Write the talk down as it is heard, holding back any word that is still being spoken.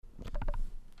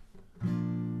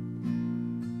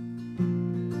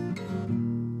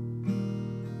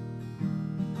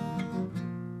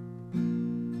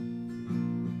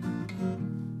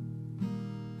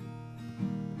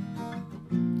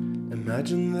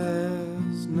Imagine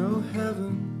there's no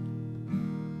heaven.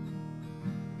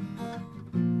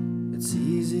 It's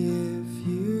easy if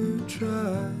you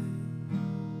try.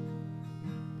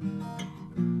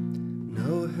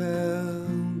 No hell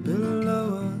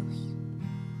below us,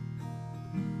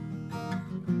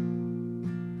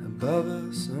 above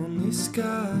us only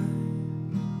sky.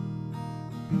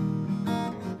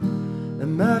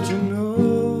 Imagine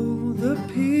all the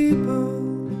people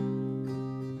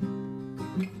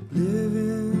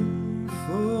living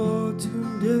for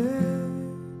today.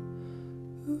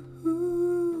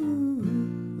 Ooh,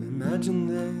 imagine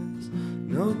there's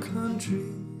no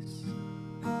countries.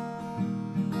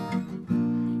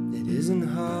 It isn't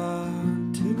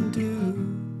hard to do.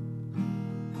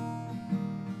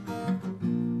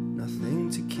 Nothing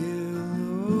to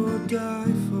kill or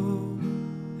die for.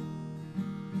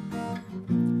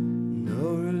 No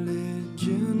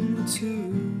religion too.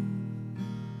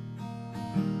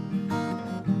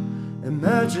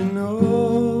 Imagine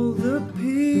all the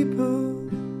people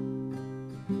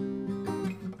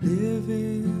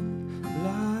living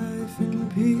life in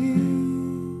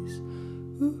peace.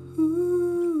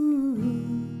 Ooh,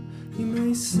 you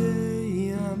may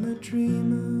say I'm a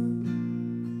dreamer,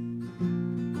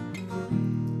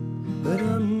 but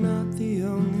I'm not the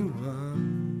only one.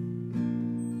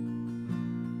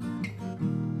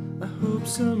 I hope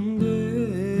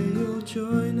someday you'll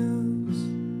join us,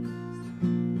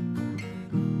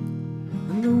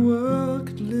 and the world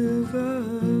could live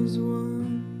as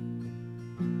one.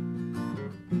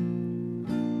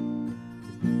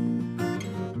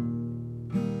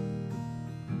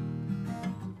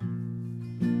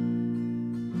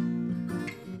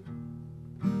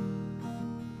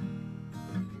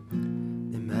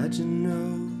 Imagine no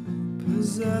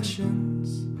possessions.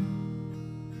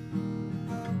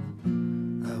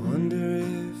 I wonder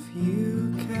if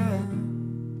you can.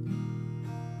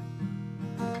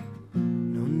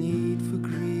 No need for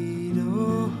greed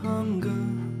or hunger.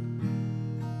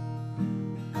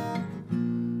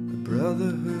 A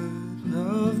brotherhood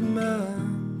of man.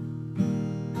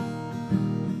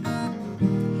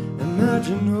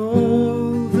 Imagine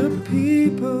all the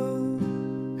people